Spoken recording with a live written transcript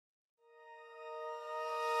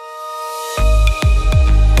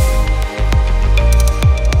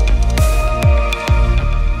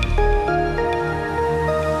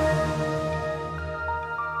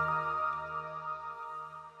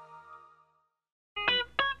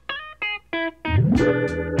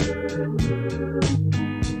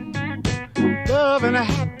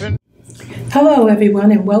Hello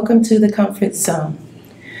everyone and welcome to the Comfort Zone.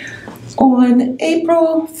 On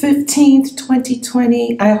April 15th,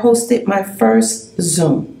 2020, I hosted my first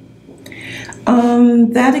Zoom.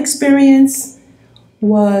 That experience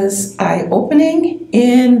was eye-opening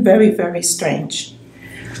and very, very strange.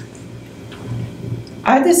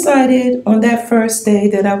 I decided on that first day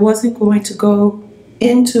that I wasn't going to go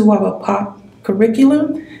into our POP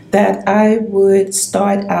curriculum, that I would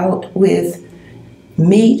start out with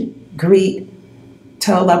meet, greet,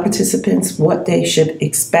 tell our participants what they should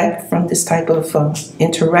expect from this type of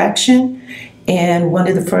interaction. And one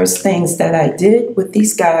of the first things that I did with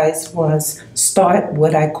these guys was start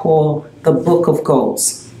what I call the Book of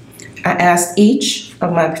Goals. I asked each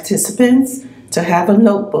of my participants to have a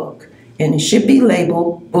notebook, and it should be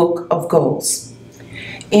labeled Book of Goals.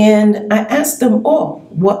 And I asked them all,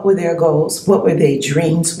 what were their goals? What were their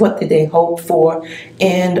dreams? What did they hope for?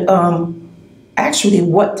 And actually,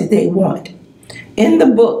 what did they want? In the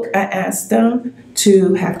book, I asked them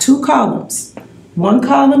to have two columns. One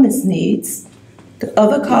column is needs. The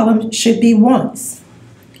other column should be wants.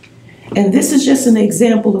 And this is just an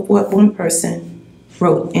example of what one person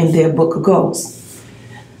wrote in their Book of Goals.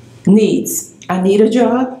 Needs. I need a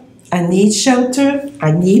job. I need shelter.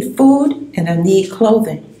 I need food. And I need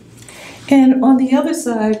clothing. And on the other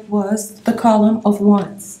side was the column of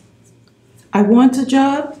wants. I want a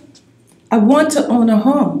job. I want to own a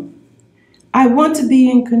home. I want to be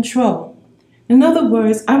in control. In other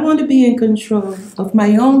words, I want to be in control of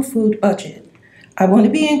my own food budget. I want to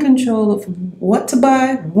be in control of what to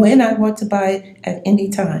buy, when I want to buy it, at any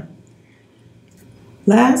time.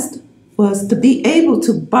 Last was to be able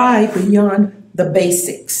to buy beyond the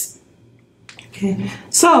basics. Okay.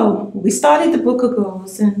 So we started the Book of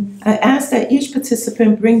Goals, and I asked that each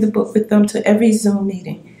participant bring the book with them to every Zoom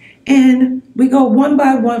meeting. And we go one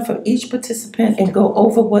by one for each participant and go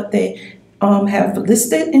over what they have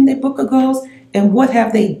listed in their Book of Goals and what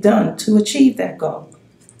have they done to achieve that goal.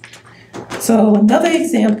 So another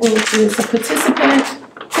example is a participant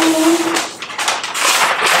whose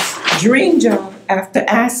dream job, after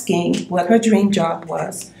asking what her dream job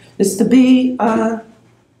was, is to be a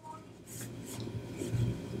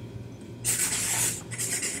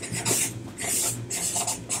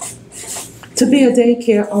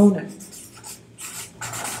daycare owner.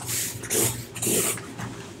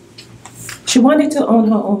 She wanted to own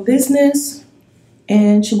her own business,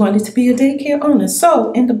 and she wanted to be a daycare owner.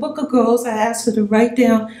 So in the Book of Goals, I asked her to write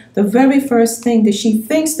down the very first thing that she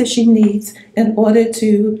thinks that she needs in order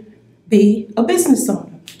to be a business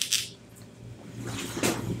owner.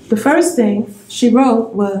 The first thing she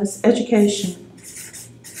wrote was education.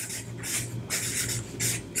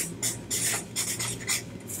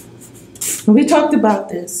 We talked about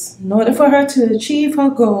this. In order for her to achieve her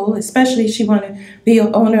goal, especially if she wanted to be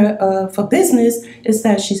an owner of a business, is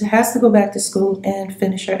that she has to go back to school and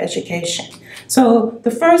finish her education. So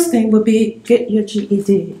the first thing would be get your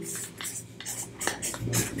GED.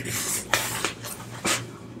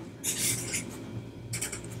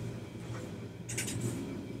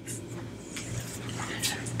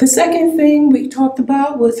 The second thing we talked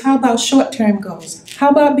about was how about short-term goals? How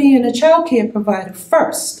about being a child care provider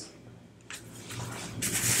first?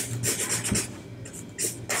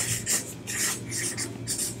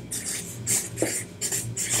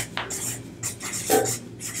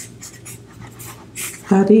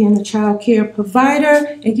 By being a child care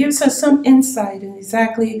provider, it gives us some insight in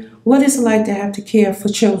exactly what it's like to have to care for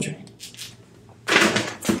children.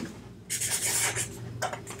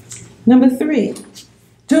 Number 3,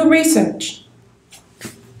 do research.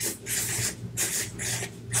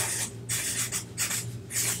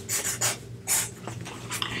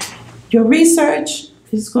 Your research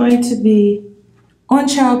is going to be on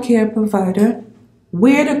child care provider,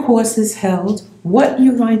 where the course is held, what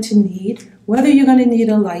you're going to need, whether you're going to need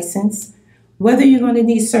a license, whether you're going to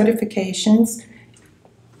need certifications,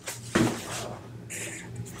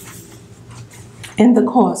 and the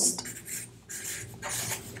cost.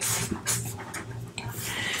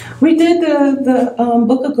 We did the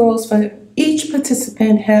Book of Goals for each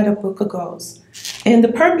participant had a Book of Goals. And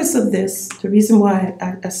the purpose of this, the reason why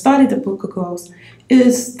I started the Book of Goals,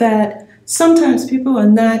 is that sometimes people are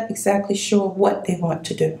not exactly sure what they want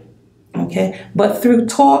to do. Okay, but through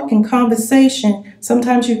talk and conversation,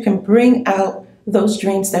 sometimes you can bring out those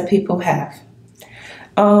dreams that people have.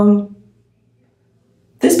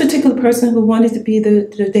 This particular person who wanted to be the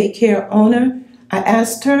daycare owner, I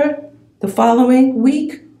asked her the following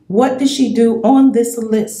week, what did she do on this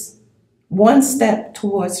list? One step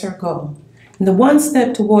towards her goal. And the one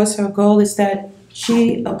step towards her goal is that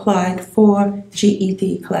she applied for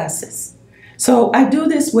GED classes. So I do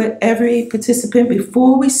this with every participant.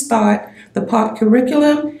 Before we start the POP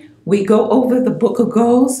curriculum, we go over the book of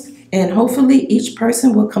goals, and hopefully each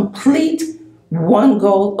person will complete one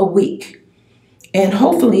goal a week. And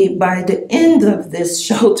hopefully by the end of this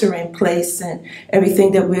shelter in place and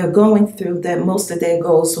everything that we're going through, that most of their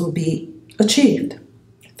goals will be achieved.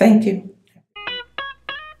 Thank you.